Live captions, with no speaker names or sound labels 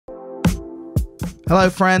Hello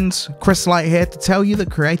friends, Chris Light here to tell you that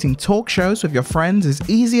creating talk shows with your friends is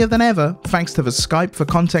easier than ever thanks to the Skype for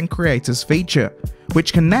Content Creators feature,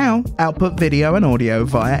 which can now output video and audio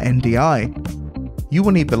via NDI. You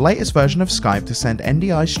will need the latest version of Skype to send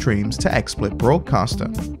NDI streams to XSplit Broadcaster.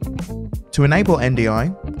 To enable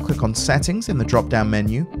NDI, click on Settings in the drop-down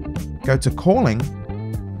menu, go to Calling,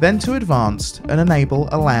 then to Advanced and enable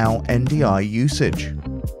Allow NDI usage.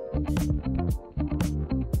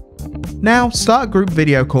 Now start a group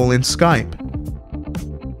video call in Skype.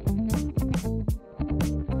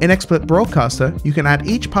 In XSplit Broadcaster, you can add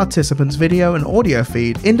each participant's video and audio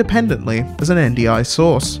feed independently as an NDI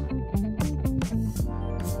source.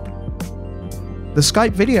 The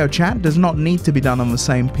Skype video chat does not need to be done on the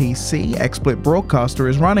same PC XSplit Broadcaster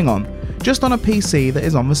is running on, just on a PC that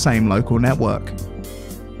is on the same local network.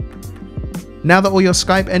 Now that all your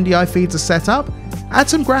Skype NDI feeds are set up, add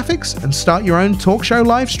some graphics and start your own talk show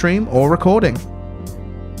live stream or recording.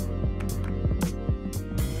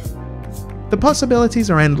 The possibilities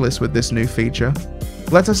are endless with this new feature.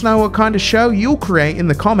 Let us know what kind of show you'll create in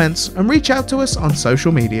the comments and reach out to us on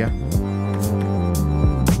social media.